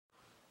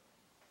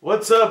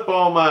What's up,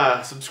 all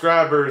my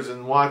subscribers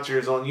and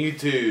watchers on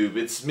YouTube?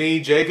 It's me,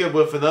 Jacob,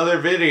 with another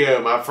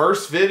video. My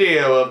first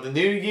video of the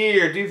new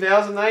year,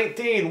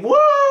 2019. Woo!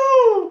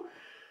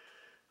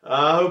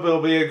 I hope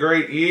it'll be a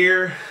great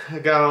year. I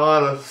got a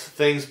lot of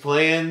things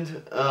planned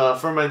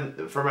for my new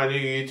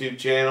YouTube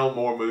channel.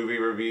 More movie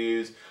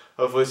reviews,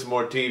 hopefully some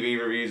more TV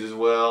reviews as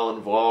well,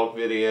 and vlog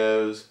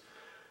videos.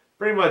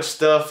 Pretty much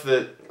stuff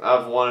that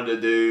I've wanted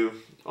to do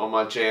on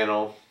my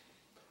channel.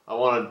 I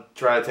want to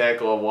try to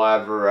tackle a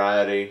wide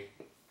variety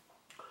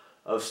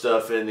of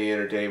stuff in the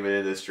entertainment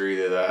industry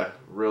that I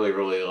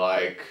really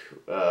like,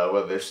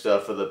 whether they're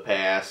stuff of the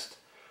past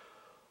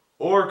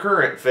or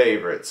current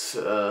favorites.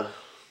 So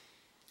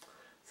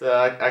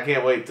I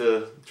can't wait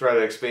to try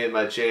to expand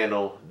my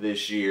channel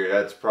this year.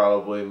 That's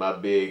probably my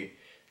big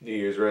New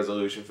Year's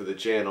resolution for the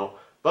channel.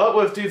 But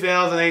with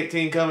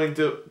 2018 coming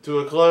to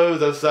a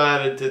close, I've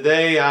decided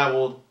today I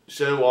will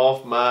show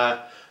off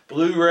my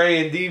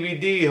Blu-ray and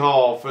DVD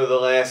haul for the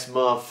last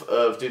month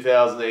of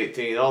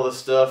 2018. All the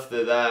stuff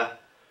that I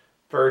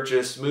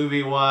purchased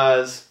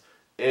movie-wise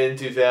in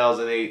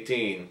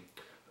 2018.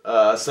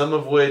 Some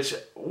of which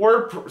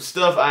were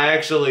stuff I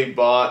actually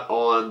bought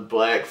on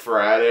Black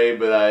Friday,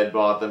 but I had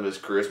bought them as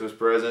Christmas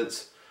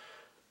presents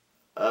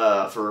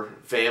for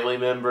family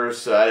members,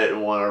 so I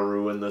didn't want to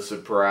ruin the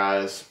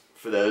surprise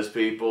for those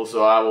people.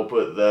 So I will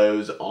put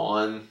those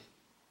on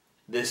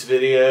this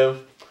video.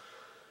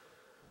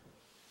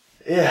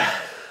 Yeah,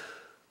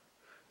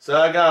 so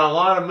I got a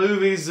lot of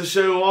movies to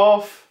show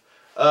off.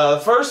 The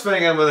first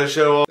thing I'm going to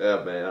show off...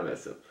 Oh man, I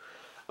messed up.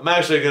 I'm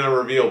actually going to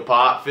reveal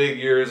pop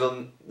figures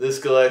on this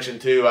collection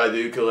too. I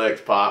do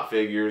collect pop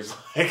figures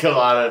like a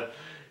lot of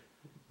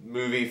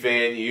movie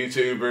fan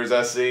YouTubers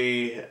I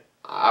see.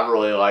 I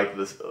really like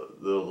the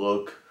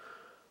look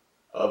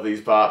of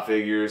these pop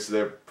figures.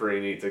 They're pretty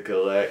neat to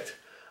collect.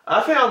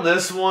 I found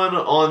this one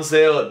on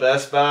sale at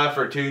Best Buy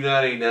for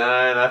 $2.99.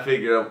 I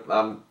figured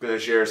I'm going to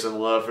share some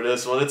love for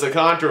this one. It's a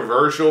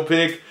controversial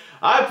pick.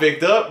 I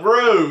picked up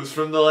Rose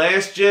from The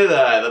Last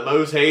Jedi, the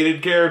most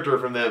hated character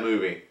from that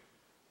movie.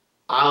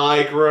 I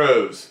like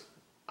Rose.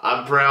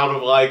 I'm proud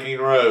of liking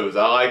Rose.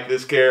 I like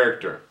this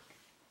character.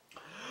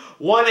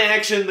 One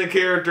action the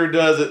character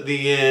does at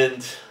the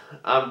end,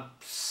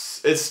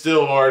 it's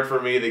still hard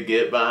for me to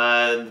get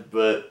behind,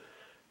 but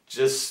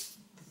just...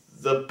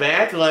 the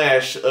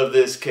backlash of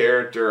this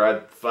character I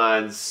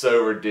find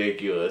so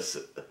ridiculous.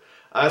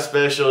 I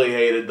especially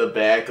hated the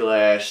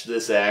backlash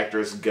this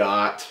actress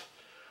got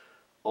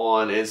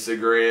on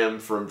Instagram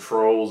from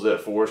trolls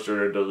that forced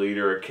her to delete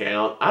her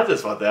account. I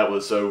just thought that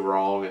was so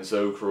wrong and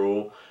so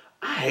cruel.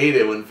 I hate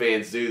it when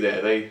fans do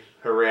that.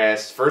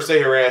 First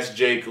they harassed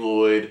Jake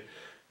Lloyd,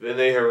 then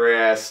they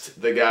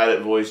harassed the guy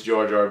that voiced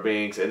Jar Jar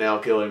Binks, and now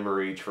killing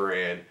Marie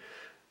Tran.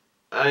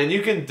 I mean,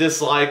 you can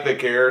dislike the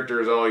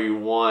characters all you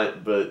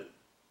want, but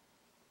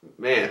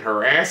man,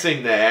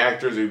 harassing the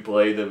actors who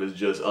played them is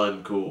just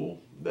uncool.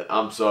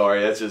 I'm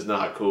sorry, that's just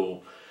not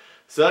cool.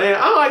 So yeah,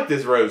 I like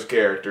this Rose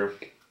character.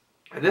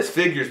 And this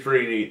figure's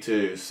pretty neat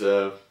too,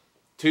 so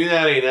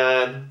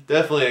 $2.99,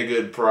 definitely a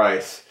good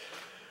price.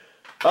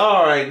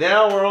 Alright,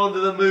 now we're on to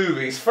the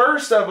movies.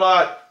 First, I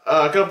bought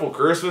a couple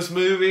Christmas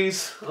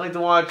movies I like to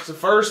watch. The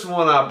first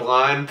one I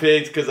blind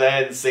picked because I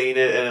hadn't seen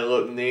it and it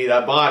looked neat.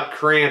 I bought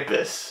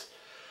Krampus.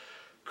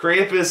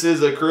 Krampus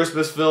is a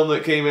Christmas film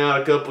that came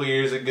out a couple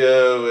years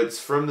ago. It's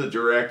from the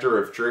director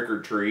of Trick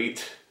or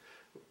Treat,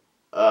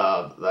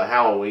 the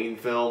Halloween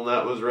film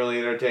that was really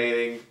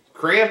entertaining.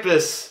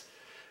 Krampus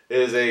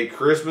is a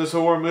Christmas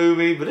horror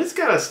movie, but it's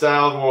kind of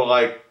styled more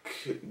like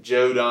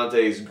Joe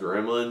Dante's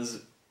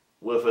Gremlins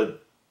with a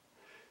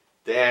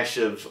dash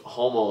of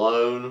Home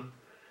Alone.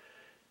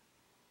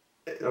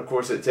 And of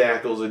course, it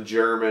tackles a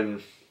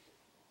German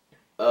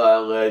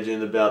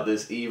legend about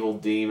this evil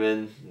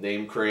demon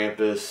named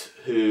Krampus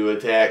who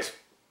attacks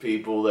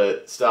people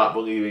that stop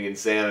believing in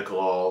Santa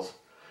Claus.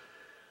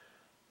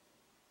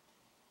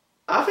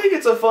 I think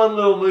it's a fun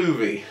little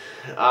movie.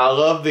 I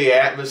love the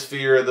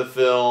atmosphere of the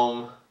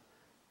film.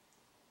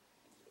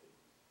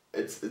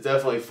 It's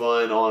definitely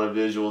fun on a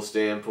visual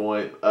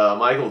standpoint.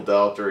 Michael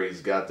Daltrey's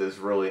got this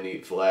really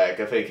neat flack.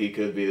 I think he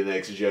could be the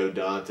next Joe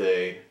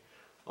Dante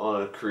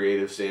on a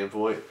creative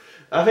standpoint.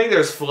 I think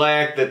there's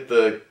flack that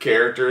the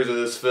characters of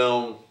this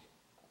film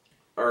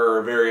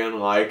are very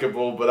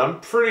unlikable, but I'm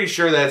pretty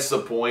sure that's the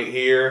point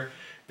here,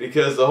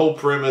 because the whole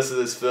premise of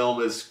this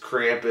film is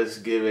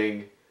Krampus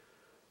giving,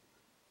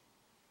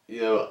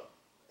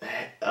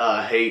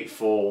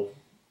 hateful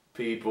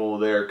people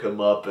their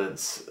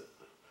comeuppance.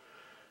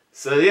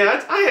 So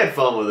yeah, I had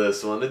fun with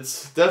this one.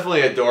 It's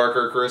definitely a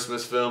darker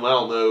Christmas film. I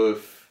don't know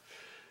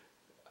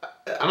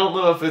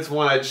if it's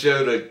one I'd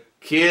show to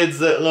kids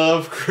that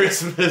love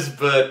Christmas,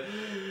 but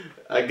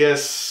I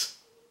guess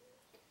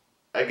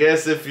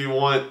if you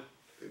want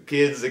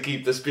kids to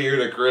keep the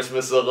spirit of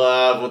Christmas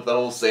alive with the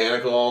whole Santa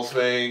Claus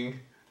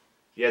thing,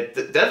 yeah,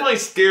 definitely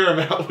scare them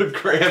out with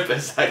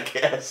Krampus, I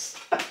guess.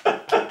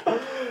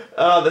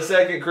 The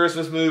second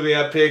Christmas movie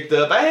I picked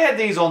up, I had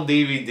these on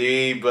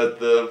DVD, but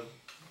the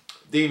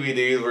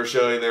DVDs were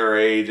showing their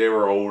age. They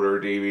were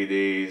older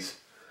DVDs.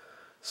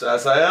 So I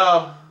say,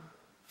 oh,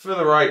 for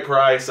the right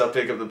price, I'll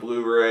pick up the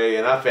Blu-ray,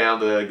 and I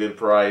found it at a good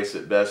price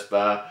at Best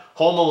Buy.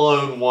 Home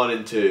Alone 1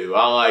 and 2.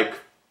 I like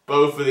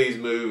both of these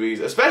movies,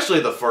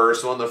 especially the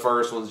first one. The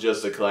first one's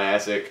just a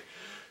classic.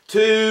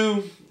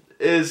 2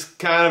 is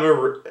kind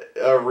of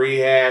a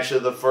rehash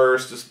of the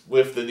first, just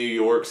with the New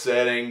York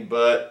setting,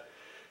 but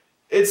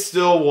it's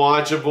still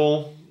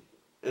watchable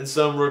in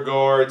some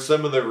regards.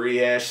 Some of the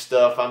rehash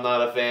stuff I'm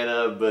not a fan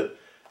of, but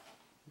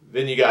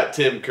then you got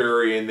Tim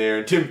Curry in there,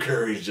 and Tim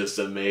Curry's just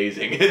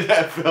amazing in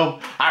that film.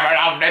 I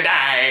love to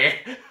die.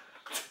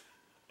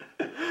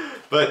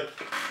 But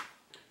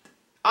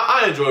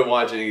I enjoy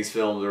watching these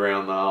films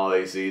around the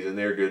holiday season.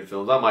 They're good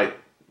films.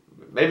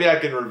 Maybe I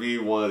can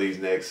review one of these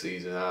next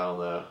season. I don't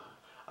know.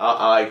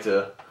 I like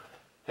to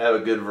have a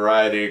good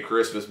variety of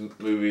Christmas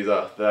movies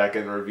that I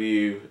can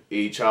review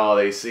each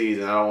holiday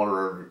season. I don't want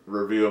to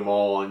review them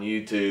all on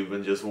YouTube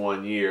in just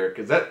one year,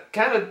 because that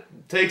kind of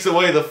takes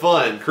away the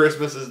fun.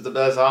 Christmas is the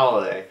best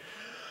holiday.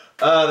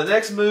 The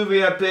next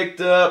movie I picked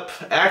up,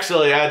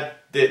 actually I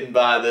didn't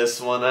buy this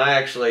one. I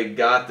actually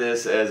got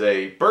this as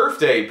a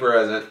birthday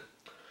present.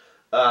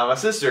 My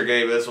sister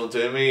gave this one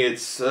to me.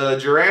 It's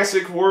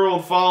Jurassic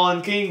World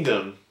Fallen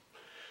Kingdom.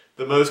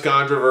 The most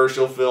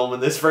controversial film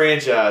in this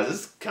franchise.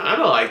 It's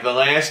kind of like The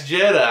Last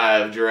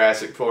Jedi of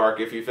Jurassic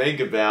Park, if you think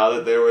about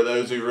it. There were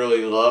those who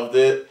really loved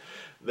it.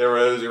 There were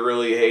those who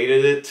really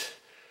hated it.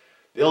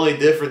 The only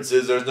difference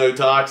is there's no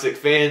toxic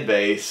fan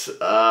base.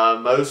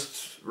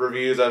 Most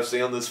reviews I've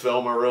seen on this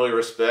film are really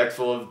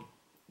respectful of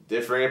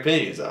differing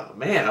opinions. Oh,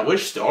 man, I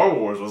wish Star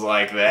Wars was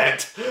like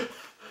that.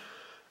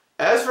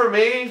 As for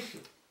me,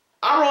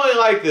 I really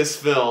like this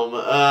film.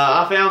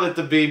 I found it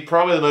to be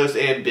probably the most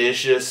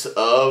ambitious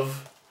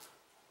of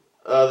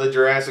the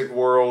Jurassic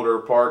World or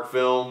Park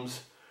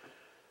films.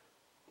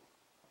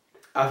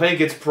 I think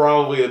it's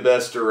probably the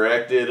best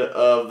directed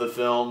of the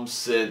films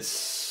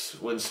since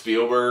when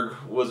Spielberg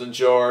was in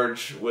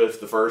charge with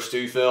the first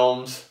 2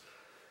 films.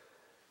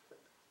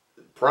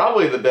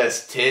 Probably the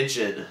best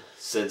tension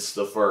since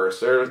the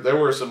first. There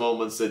were some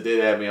moments that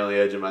did have me on the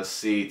edge of my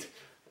seat,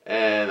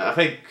 and I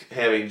think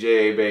having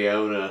J.A.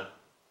 Bayona,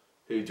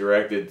 who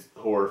directed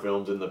horror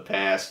films in the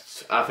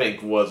past, I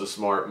think was a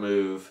smart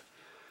move.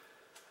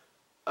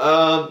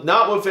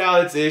 Not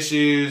without its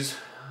issues.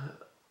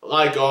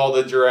 Like all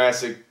the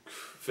Jurassic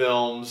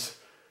films,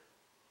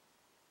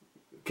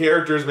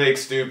 characters make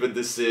stupid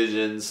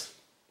decisions.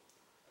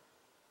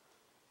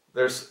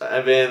 There's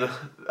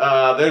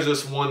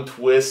this one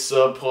twist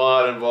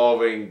subplot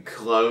involving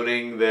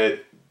cloning that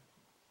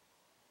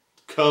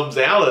comes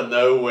out of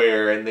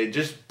nowhere, and they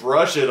just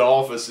brush it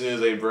off as soon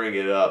as they bring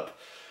it up.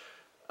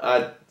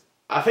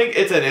 I think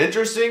it's an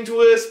interesting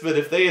twist, but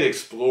if they had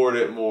explored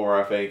it more,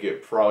 I think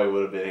it probably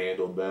would have been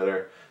handled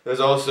better.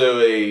 There's also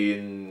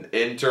an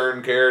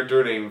intern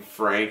character named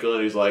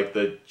Franklin, who's like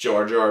the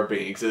Jar Jar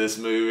Binks of this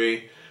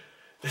movie.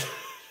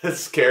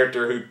 This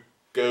character who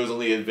goes on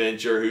the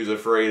adventure, who's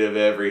afraid of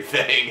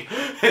everything,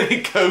 and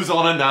he goes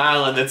on an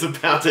island that's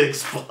about to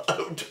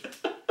explode.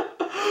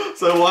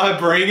 So why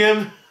bring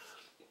him?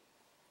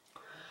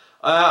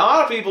 A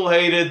lot of people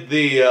hated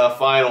the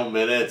final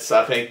minutes.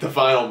 I think the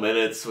final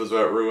minutes was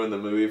what ruined the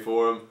movie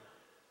for him.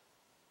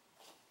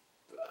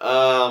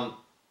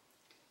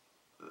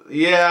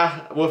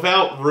 Yeah,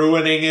 without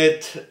ruining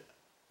it,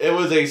 it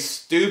was a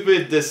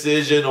stupid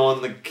decision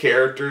on the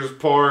character's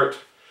part.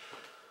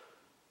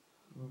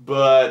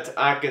 But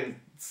at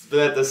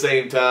the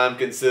same time,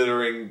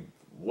 considering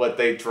what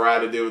they try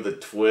to do with the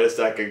twist,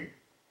 I could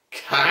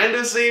kind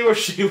of see where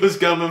she was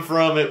coming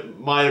from. It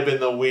might have been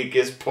the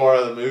weakest part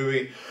of the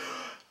movie.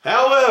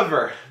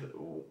 However,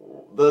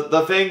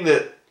 the thing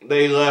that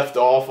they left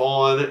off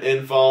on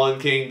in Fallen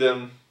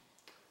Kingdom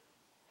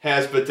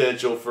has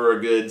potential for a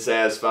good,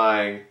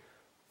 satisfying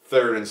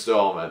 3rd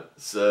installment.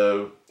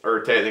 So,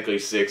 or technically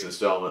 6th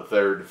installment,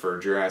 3rd for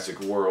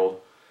Jurassic World.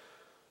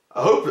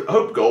 I hope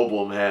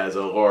Goldblum has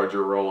a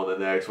larger role in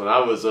the next one. I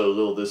was a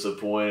little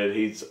disappointed.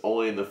 He's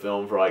only in the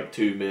film for like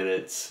 2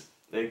 minutes.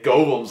 And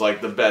Goldblum's like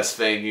the best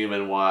thing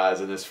human-wise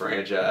in this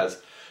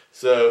franchise.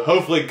 So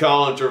hopefully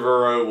Colin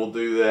Trevorrow will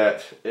do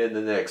that in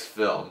the next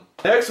film.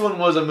 Next one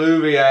was a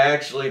movie I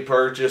actually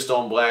purchased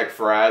on Black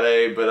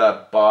Friday, but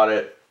I bought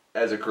it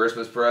as a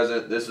Christmas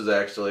present. This was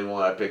actually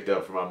one I picked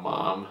up for my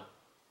mom.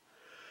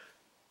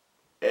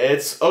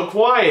 It's A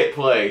Quiet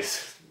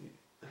Place.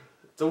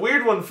 It's a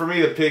weird one for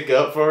me to pick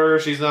up for her.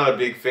 She's not a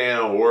big fan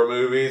of horror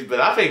movies,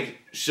 but I think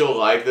she'll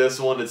like this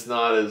one. It's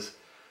not as...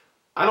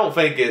 I don't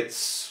think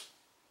it's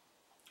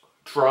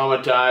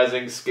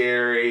traumatizing,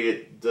 scary.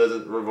 It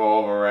doesn't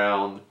revolve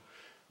around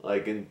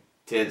like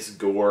intense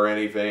gore or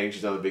anything.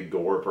 She's not a big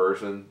gore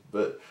person.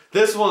 But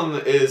this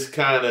one is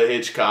kind of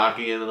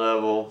Hitchcockian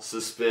level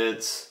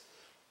suspense.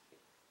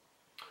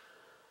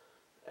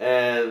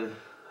 And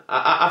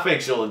I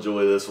think she'll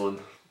enjoy this one.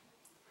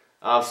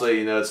 Obviously,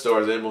 you know, it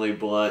stars Emily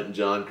Blunt and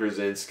John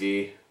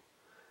Krasinski.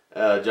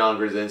 John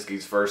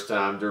Krasinski's first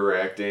time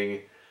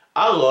directing.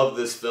 I loved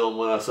this film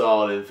when I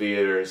saw it in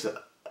theaters.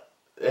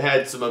 It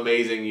had some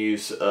amazing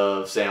use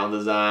of sound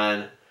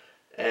design,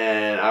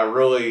 and I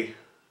really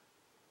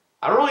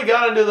I really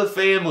got into the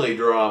family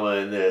drama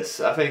in this.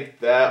 I think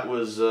that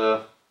was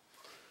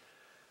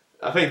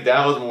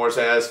more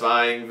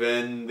satisfying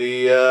than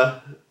the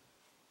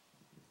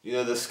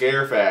the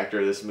scare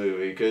factor of this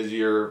movie, because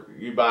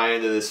you buy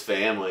into this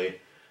family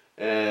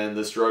and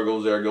the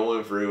struggles they're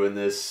going through in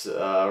this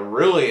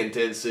really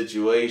intense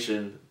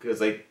situation, because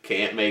they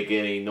can't make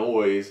any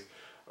noise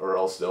or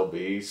else they'll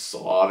be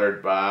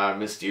slaughtered by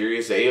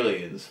mysterious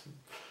aliens.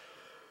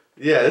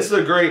 Yeah, this is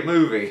a great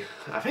movie.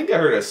 I think I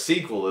heard a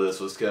sequel to this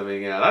was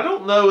coming out. I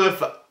don't know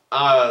if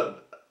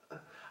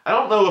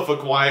A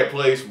Quiet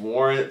Place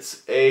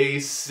warrants a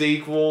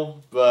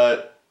sequel,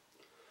 but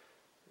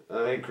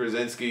I think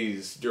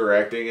Krasinski's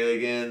directing it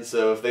again,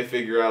 so if they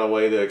figure out a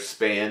way to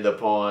expand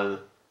upon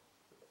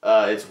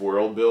its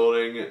world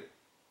building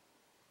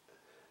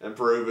and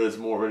prove it's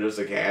more than just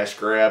a cash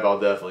grab, I'll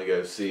definitely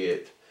go see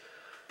it.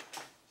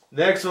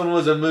 Next one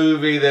was a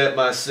movie that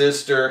my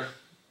sister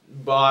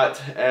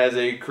bought as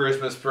a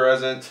Christmas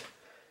present,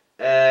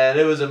 and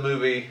it was a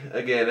movie,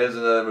 again, it was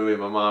another movie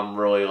my mom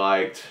really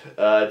liked.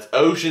 It's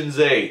Ocean's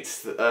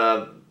 8,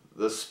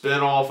 the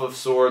spin-off of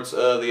sorts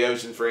of the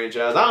Ocean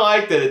franchise. I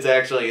like that it's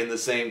actually in the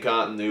same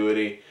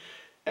continuity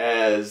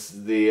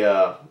as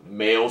the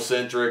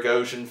male-centric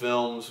Ocean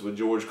films with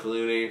George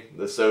Clooney,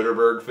 the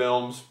Soderbergh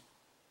films.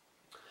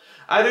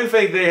 I do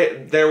think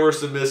there were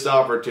some missed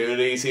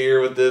opportunities here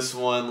with this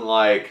one.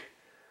 Like,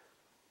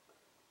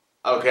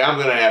 okay, I'm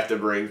going to have to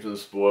bring some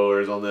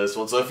spoilers on this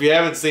one. So if you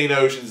haven't seen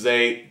Ocean's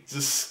 8,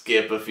 just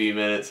skip a few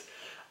minutes.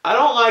 I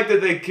don't like that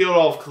they killed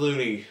off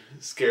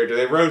Clooney's character.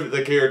 They wrote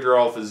the character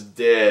off as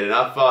dead, and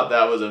I thought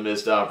that was a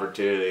missed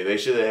opportunity. They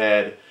should have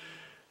had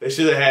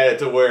it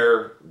to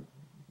where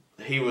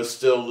he was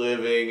still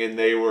living, and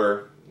they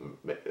were,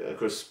 of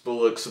course,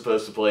 Bullock's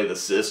supposed to play the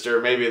sister.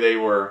 Maybe they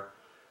were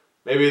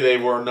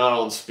not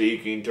on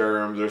speaking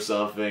terms or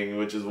something,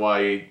 which is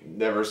why you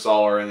never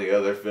saw her in the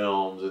other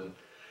films. And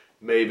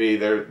maybe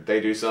they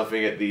do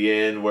something at the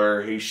end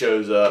where he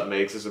shows up,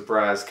 makes a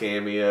surprise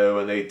cameo,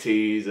 and they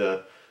tease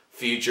a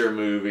future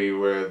movie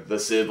where the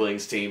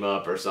siblings team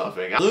up or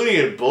something.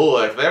 Clooney and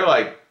Bullock, they're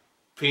like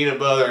peanut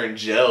butter and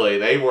jelly.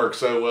 They work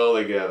so well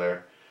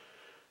together.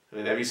 I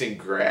mean, have you seen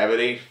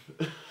Gravity?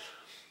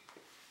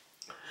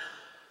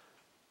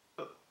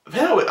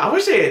 Man, I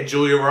wish they had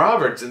Julia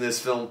Roberts in this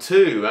film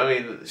too. I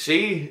mean,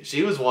 she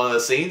was one of the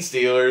scene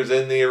stealers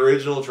in the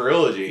original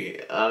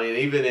trilogy. I mean,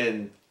 even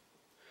in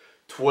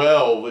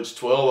 12, which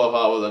 12 I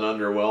thought was an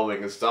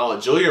underwhelming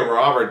installment, Julia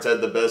Roberts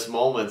had the best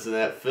moments in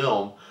that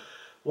film.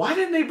 Why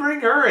didn't they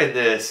bring her in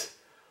this?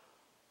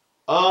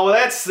 With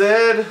that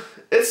said,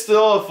 it's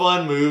still a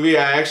fun movie.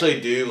 I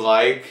actually do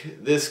like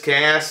this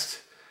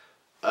cast.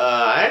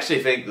 I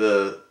actually think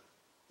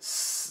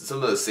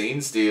some of the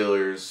scene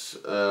stealers,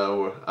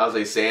 I'll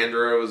say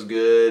Sandra was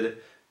good,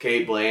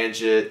 Kate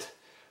Blanchett.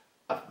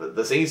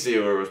 The scene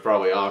stealer was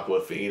probably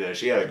Awkwafina.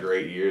 She had a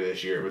great year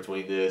this year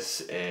between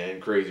this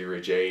and Crazy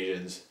Rich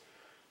Asians.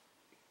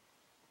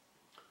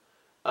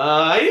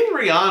 Even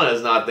Rihanna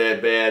is not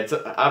that bad.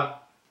 I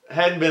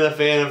hadn't been a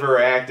fan of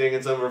her acting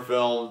in some of her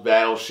films.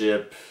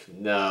 Battleship,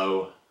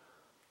 no.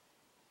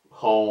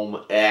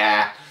 Home,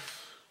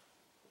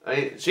 I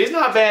mean, she's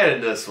not bad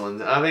in this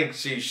one. I think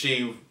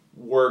she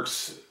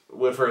works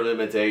with her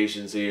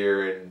limitations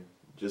here and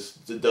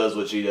just does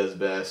what she does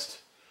best.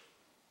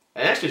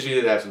 And actually, she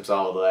did have some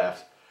solid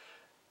laughs.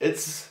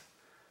 It's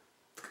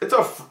kind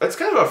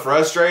of a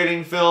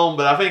frustrating film,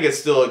 but I think it's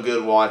still a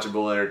good,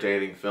 watchable,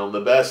 entertaining film.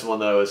 The best one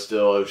though is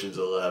still Ocean's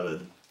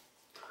 11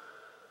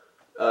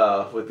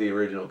 with the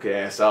original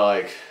cast.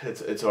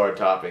 It's hard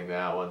topping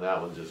that one.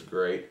 That one's just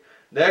great.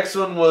 Next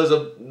one was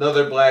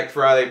another Black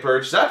Friday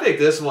purchase. I picked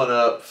this one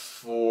up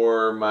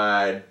for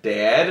my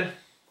dad.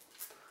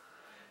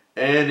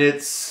 And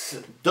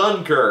it's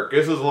Dunkirk.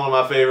 This was one of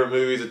my favorite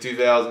movies of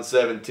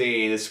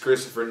 2017. It's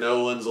Christopher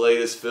Nolan's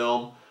latest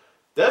film.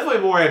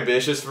 Definitely more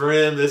ambitious for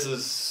him. This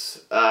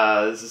is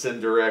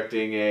him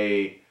directing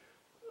a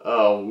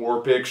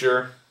war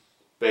picture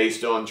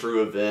based on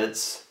true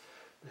events.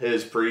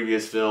 His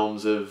previous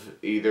films have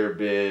either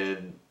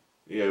been,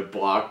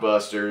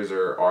 blockbusters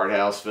or art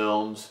house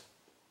films.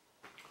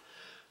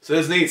 So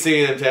it's neat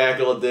seeing him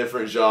tackle a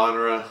different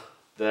genre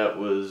that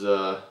was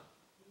out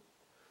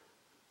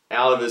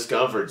of his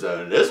comfort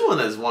zone. This one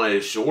is one of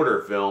his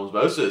shorter films.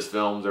 Most of his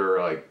films are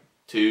like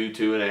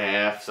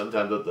 2.5,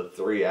 sometimes up to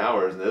 3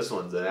 hours, and this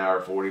one's 1 hour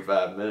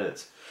 45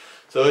 minutes.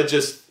 So it's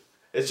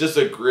just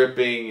a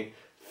gripping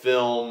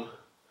film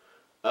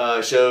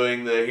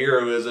showing the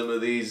heroism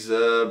of these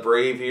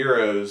brave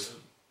heroes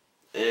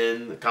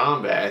in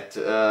combat.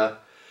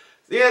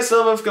 Yeah,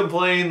 some have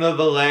complained of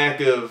the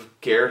lack of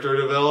character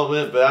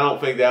development, but I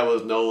don't think that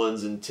was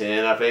Nolan's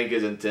intent. I think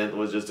his intent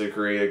was just to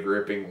create a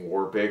gripping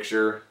war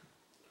picture.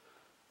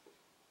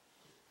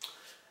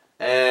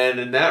 And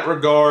in that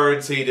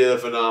regards, he did a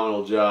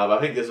phenomenal job. I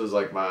think this was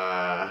like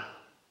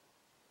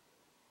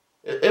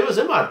it was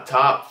in my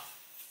top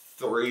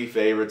 3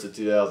 favorites of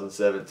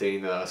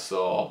 2017 that I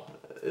saw.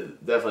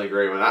 Definitely a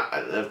great one.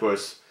 And of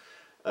course,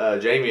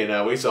 Jamie and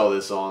I, we saw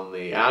this on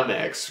the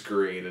IMAX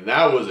screen, and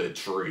that was a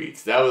treat.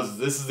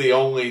 This is the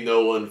only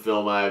Nolan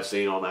film I have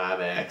seen on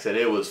IMAX, and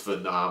it was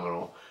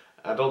phenomenal.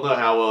 I don't know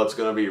how well it's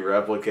going to be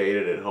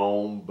replicated at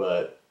home,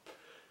 but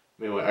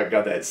I mean, I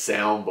got that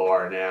sound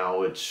bar now,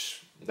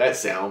 which that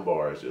sound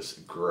bar is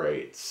just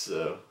great.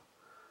 So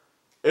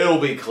it'll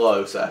be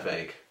close, I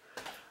think.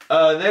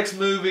 Next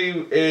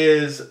movie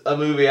is a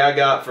movie I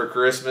got for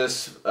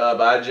Christmas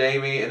by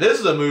Jamie, and this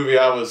is a movie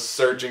I was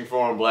searching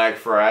for on Black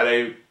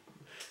Friday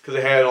because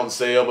they had it on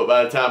sale, but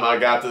by the time I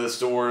got to the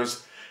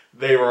stores,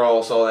 they were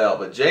all sold out.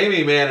 But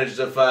Jamie managed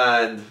to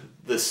find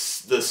the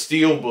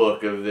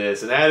steelbook of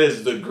this, and that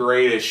is The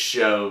Greatest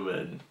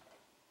Showman.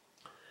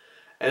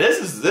 And this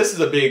is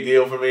a big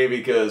deal for me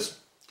because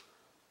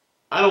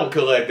I don't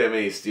collect that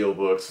many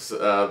steelbooks.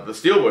 The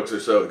steelbooks are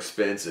so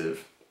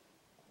expensive.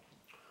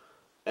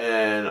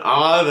 And a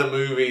lot of the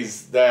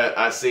movies that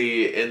I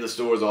see in the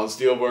stores on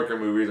steelbook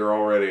movies are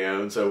already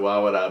owned, so why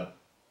would I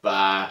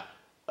buy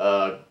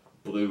a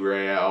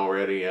Blu-ray I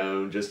already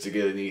own just to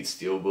get a neat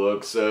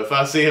steelbook? So if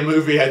I see a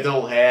movie I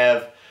don't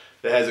have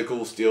that has a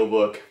cool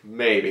steelbook,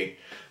 maybe.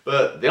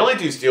 But the only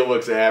two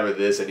steelbooks I have are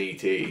this and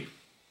E.T.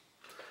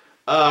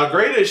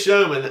 Greatest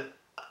Showman,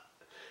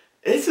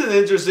 it's an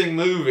interesting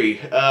movie.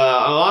 A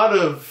lot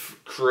of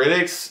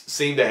critics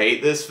seem to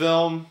hate this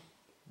film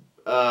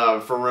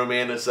for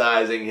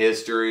romanticizing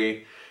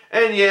history.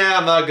 And yeah,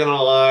 I'm not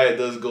gonna lie, it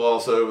does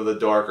gloss over the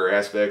darker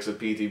aspects of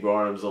P.T.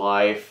 Barnum's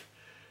life.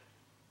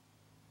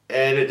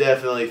 And it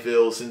definitely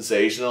feels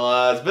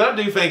sensationalized. But I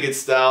do think it's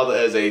styled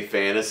as a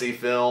fantasy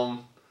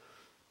film.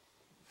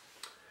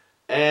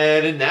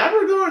 And in that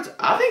regard,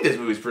 I think this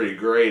movie's pretty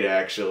great,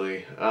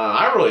 actually.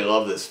 I really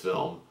love this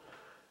film.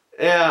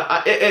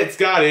 Yeah, it's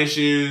got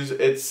issues.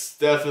 It's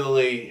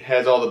definitely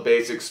has all the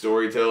basic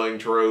storytelling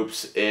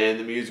tropes in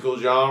the musical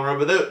genre,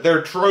 but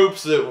they're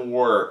tropes that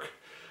work.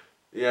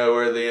 You know,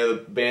 where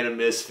the band of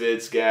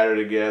misfits gather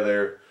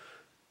together,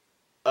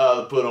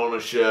 put on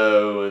a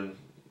show, and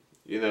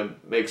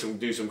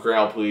do some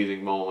crowd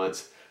pleasing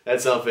moments.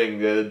 That's something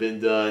that has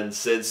been done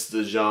since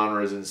the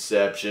genre's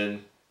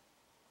inception.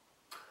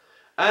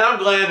 And I'm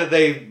glad that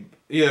they,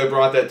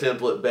 brought that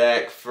template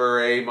back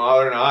for a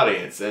modern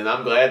audience. And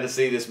I'm glad to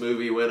see this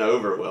movie went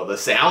over well. The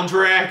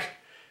soundtrack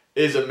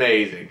is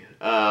amazing.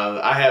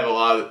 I have a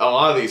lot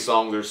of these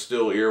songs are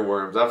still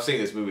earworms. I've seen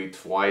this movie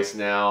twice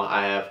now.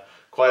 I have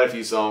quite a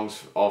few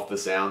songs off the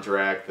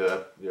soundtrack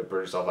that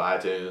purchased off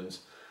iTunes.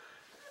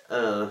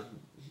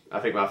 I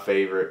think my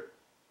favorite,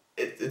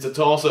 it's a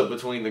toss-up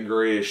between The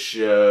Greatest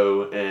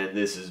Show and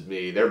This Is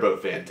Me. They're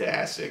both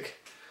fantastic.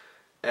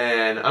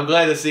 And I'm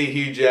glad to see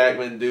Hugh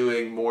Jackman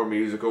doing more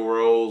musical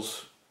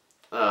roles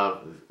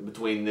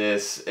between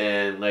this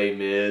and Les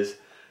Mis.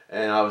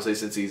 And obviously,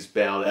 since he's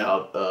bowed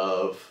out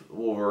of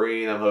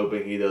Wolverine, I'm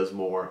hoping he does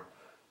more.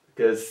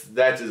 Because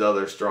that's his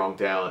other strong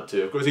talent,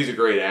 too. Of course, he's a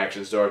great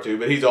action star, too.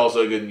 But he's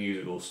also a good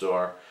musical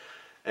star.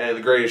 And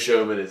The Greatest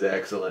Showman is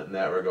excellent in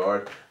that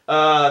regard.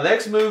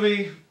 Next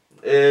movie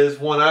is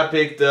one I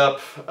picked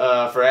up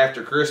for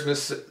after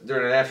Christmas,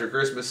 during an after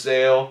Christmas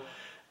sale.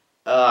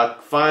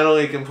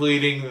 Finally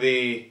completing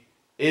the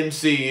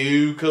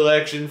MCU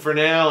collection for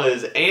now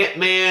is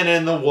Ant-Man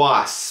and the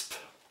Wasp.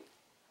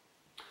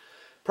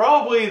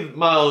 Probably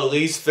my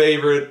least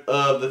favorite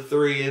of the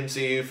 3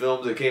 MCU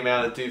films that came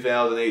out in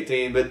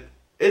 2018, but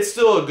it's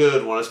still a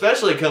good one,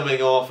 especially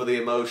coming off of the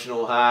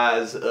emotional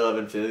highs of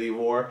Infinity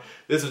War.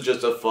 This is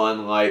just a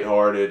fun,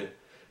 lighthearted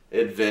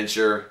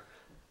adventure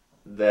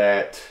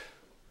that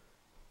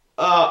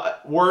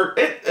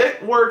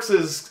it works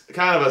as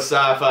kind of a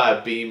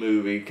sci-fi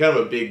B-movie, kind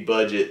of a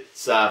big-budget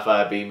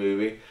sci-fi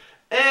B-movie,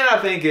 and I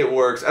think it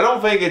works. I don't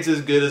think it's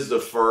as good as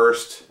the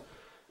first.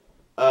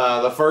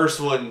 The first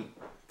one,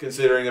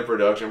 considering the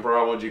production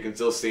problems, you can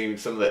still see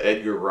some of the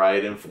Edgar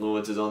Wright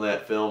influences on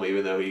that film,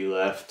 even though he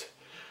left.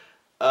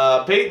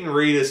 Peyton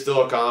Reed is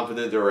still a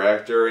competent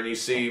director, and you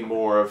see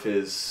more of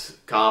his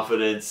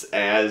confidence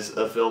as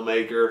a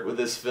filmmaker with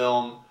this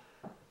film.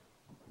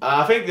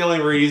 I think the only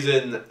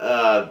reason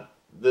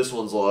this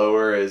one's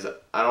lower is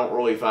I don't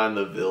really find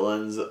the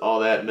villains all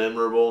that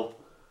memorable.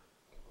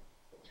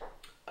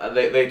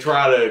 They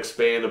try to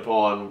expand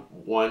upon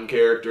one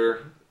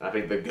character, I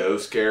think the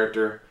Ghost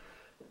character,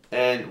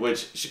 and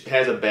which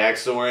has a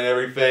backstory and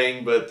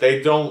everything, but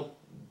they don't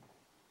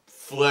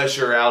flesh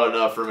her out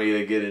enough for me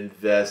to get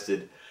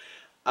invested.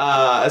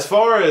 As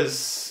far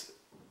as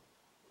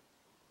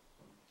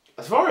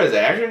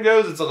action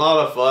goes, it's a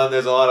lot of fun.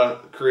 There's a lot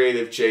of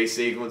creative chase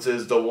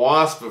sequences. The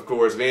Wasp, of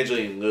course,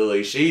 Evangeline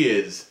Lilly, she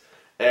is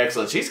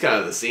excellent. She's kind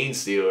of the scene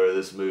stealer of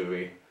this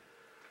movie.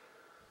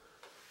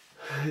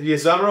 Yeah,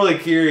 so I'm really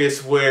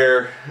curious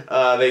where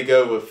they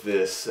go with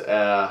this.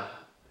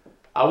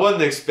 I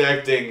wasn't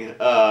expecting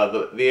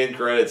the end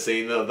credit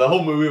scene. The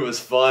whole movie was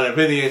fun, and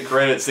then the end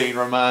credit scene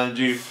reminded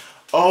you,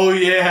 oh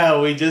yeah,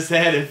 we just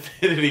had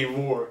Infinity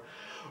War.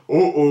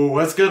 Uh-oh,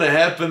 what's going to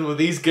happen with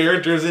these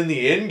characters in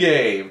the end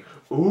game?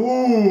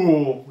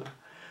 Ooh.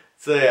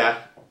 So yeah.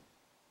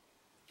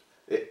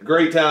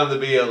 great time to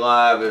be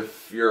alive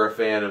if you're a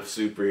fan of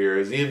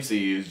superheroes. The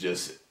MCU is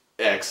just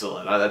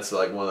excellent. That's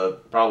like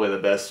probably the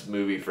best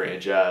movie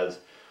franchise.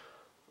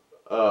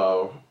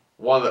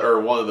 One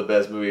of the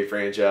best movie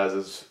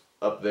franchises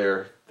up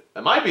there.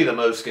 It might be the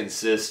most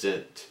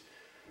consistent.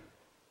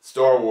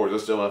 Star Wars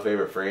is still my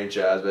favorite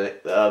franchise,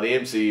 but the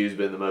MCU's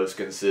been the most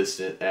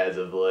consistent as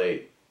of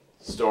late.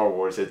 Star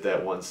Wars hit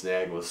that one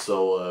snag with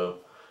Solo,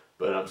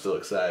 but I'm still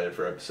excited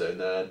for Episode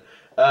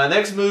 9.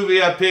 Next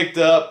movie I picked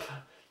up,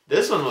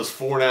 this one was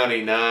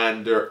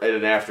 $4.99 at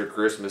an after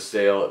Christmas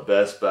sale at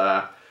Best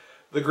Buy.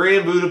 The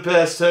Grand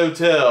Budapest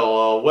Hotel,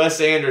 a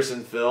Wes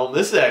Anderson film.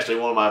 This is actually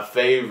one of my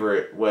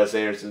favorite Wes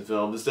Anderson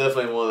films. It's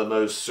definitely one of the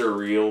most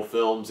surreal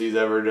films he's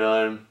ever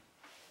done.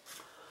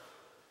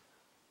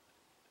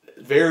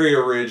 Very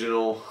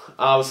original.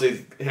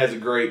 Obviously, it has a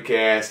great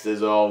cast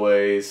as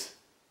always.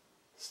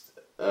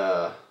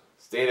 Standout,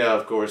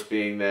 of course,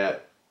 being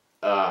that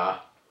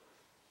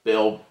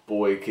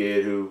bellboy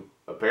kid who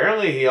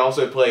apparently he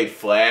also played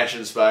Flash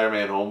in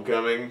Spider-Man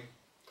Homecoming.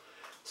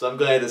 So I'm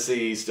glad to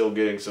see he's still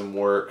getting some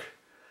work.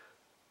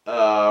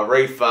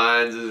 Ray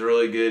Fiennes is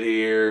really good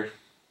here.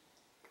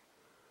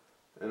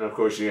 And of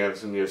course you have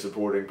some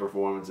supporting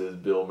performances,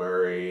 Bill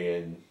Murray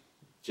and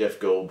Jeff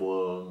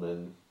Goldblum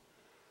and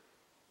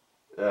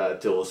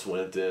Tilda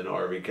Swinton,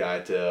 Harvey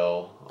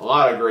Keitel. A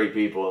lot of great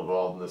people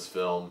involved in this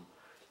film.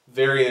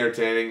 Very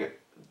entertaining.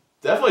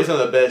 Definitely some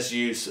of the best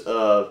use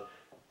of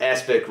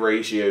aspect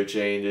ratio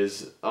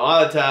changes. A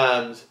lot of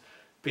times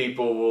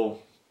people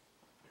will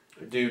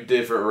do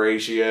different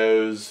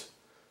ratios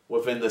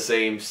within the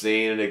same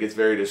scene and it gets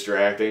very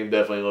distracting.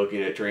 Definitely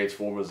looking at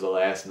Transformers The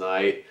Last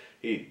Night,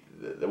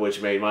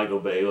 which made Michael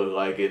Bay look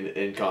like an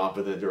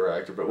incompetent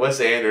director. But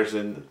Wes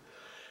Anderson,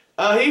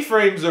 he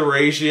frames the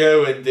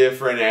ratio in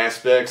different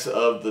aspects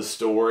of the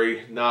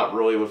story, not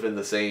really within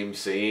the same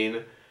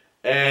scene.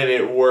 And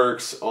it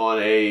works on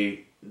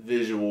a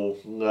visual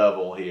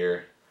level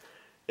here.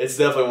 It's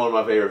definitely one of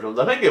my favorite films.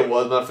 I think it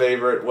was my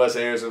favorite Wes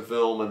Anderson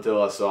film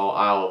until I saw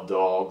Isle of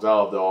Dogs.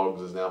 Isle of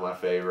Dogs is now my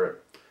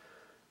favorite.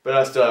 But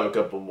I still have a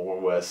couple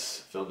more Wes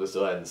films I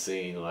still hadn't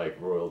seen,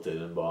 like Royal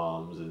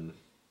Tenenbaums and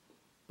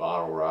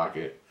Bottle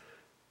Rocket.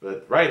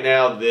 But right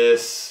now,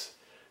 this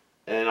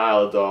and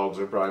Isle of Dogs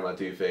are probably my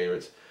two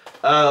favorites.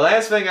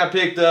 Last thing I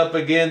picked up,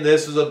 again,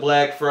 this was a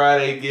Black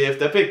Friday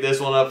gift. I picked this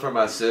one up for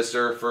my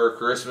sister for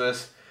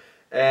Christmas.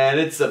 And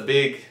it's a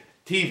big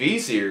TV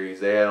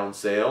series they had on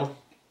sale.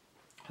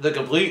 The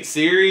complete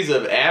series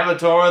of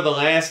Avatar: The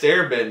Last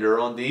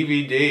Airbender on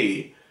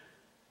DVD.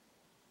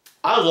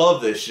 I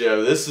love this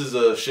show. This is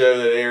a show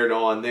that aired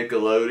on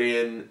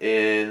Nickelodeon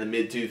in the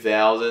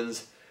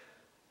mid-2000s.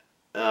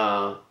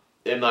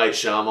 M. Night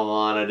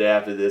Shyamalan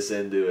adapted this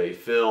into a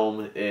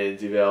film in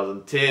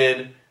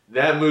 2010.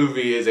 That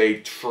movie is a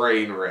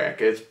train wreck.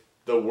 It's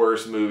the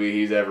worst movie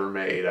he's ever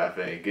made, I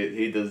think.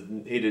 He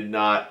did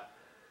not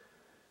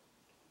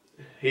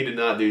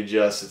do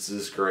justice to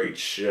this great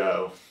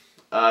show.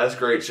 It's a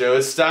great show.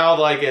 It's styled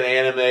like an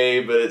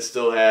anime, but it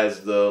still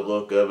has the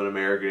look of an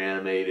American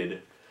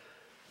animated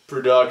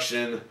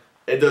production.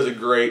 It does a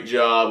great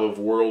job of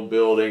world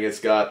building. It's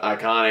got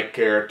iconic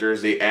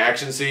characters. The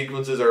action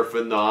sequences are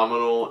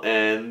phenomenal,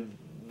 and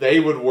they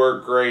would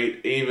work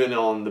great even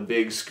on the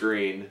big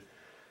screen,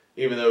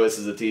 even though this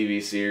is a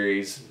TV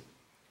series.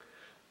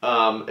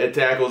 It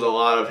tackles a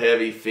lot of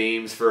heavy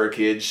themes for a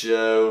kid's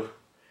show.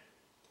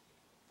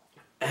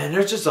 And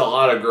there's just a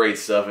lot of great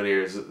stuff in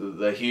here.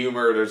 The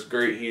humor, there's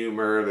great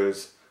humor,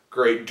 there's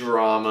great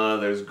drama,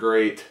 there's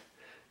great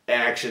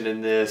action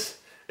in this.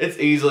 It's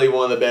easily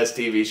one of the best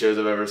TV shows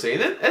I've ever seen.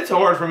 It's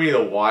hard for me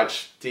to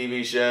watch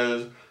TV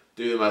shows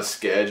due to my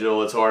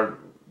schedule. It's hard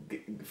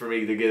for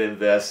me to get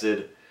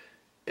invested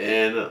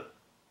in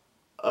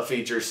a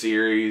feature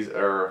series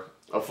or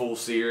a full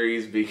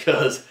series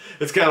because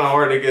it's kind of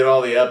hard to get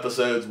all the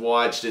episodes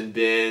watched and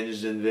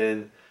binged and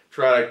then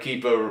try to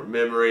keep a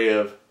memory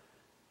of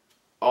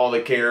all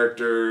the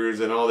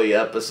characters and all the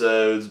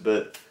episodes.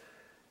 But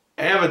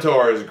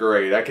Avatar is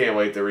great. I can't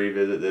wait to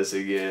revisit this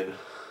again.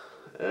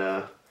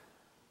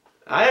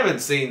 I haven't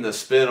seen the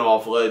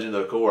spin-off Legend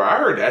of Korra. I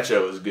heard that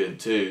show was good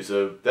too,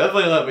 so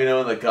definitely let me know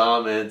in the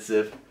comments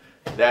if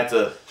that's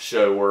a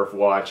show worth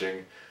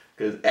watching,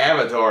 because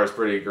Avatar is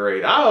pretty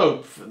great. I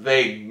hope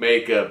they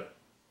make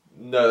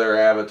another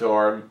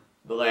Avatar,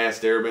 The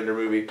Last Airbender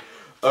movie,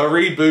 a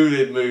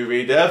rebooted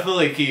movie.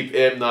 Definitely keep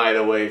M. Night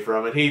away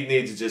from it. He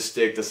needs to just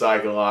stick to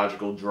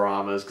psychological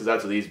dramas, because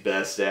that's what he's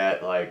best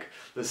at, like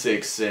The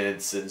Sixth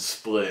Sense and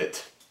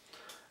Split,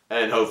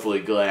 and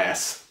hopefully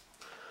Glass.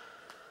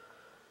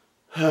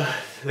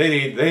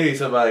 They need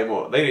somebody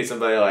more. They need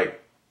somebody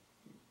like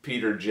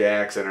Peter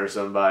Jackson or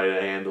somebody to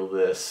handle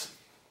this.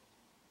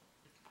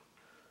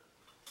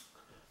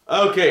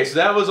 Okay, so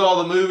that was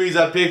all the movies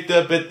I picked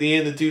up at the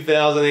end of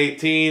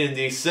 2018 in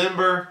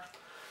December.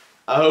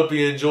 I hope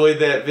you enjoyed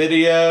that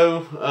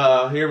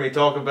video. Hear me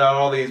talk about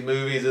all these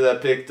movies that I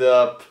picked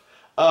up.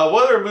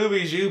 What are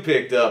movies you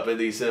picked up in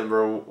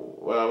December?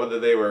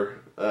 Whether they were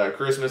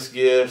Christmas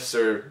gifts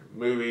or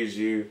movies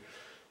you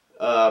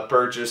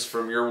purchase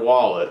from your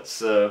wallet.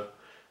 So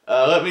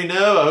let me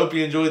know. I hope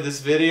you enjoyed this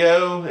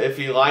video. If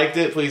you liked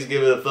it, please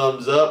give it a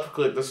thumbs up.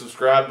 Click the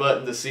subscribe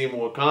button to see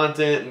more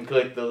content, and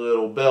click the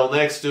little bell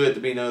next to it to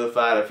be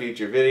notified of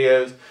future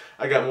videos.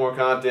 I got more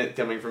content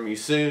coming from you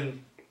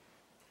soon,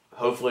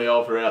 hopefully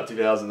all throughout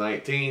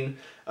 2019.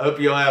 I hope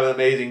you all have an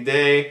amazing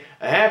day,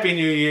 a happy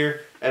new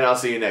year, and I'll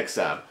see you next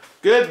time.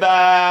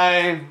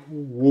 Goodbye!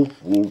 Whoop,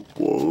 whoop,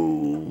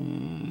 whoa.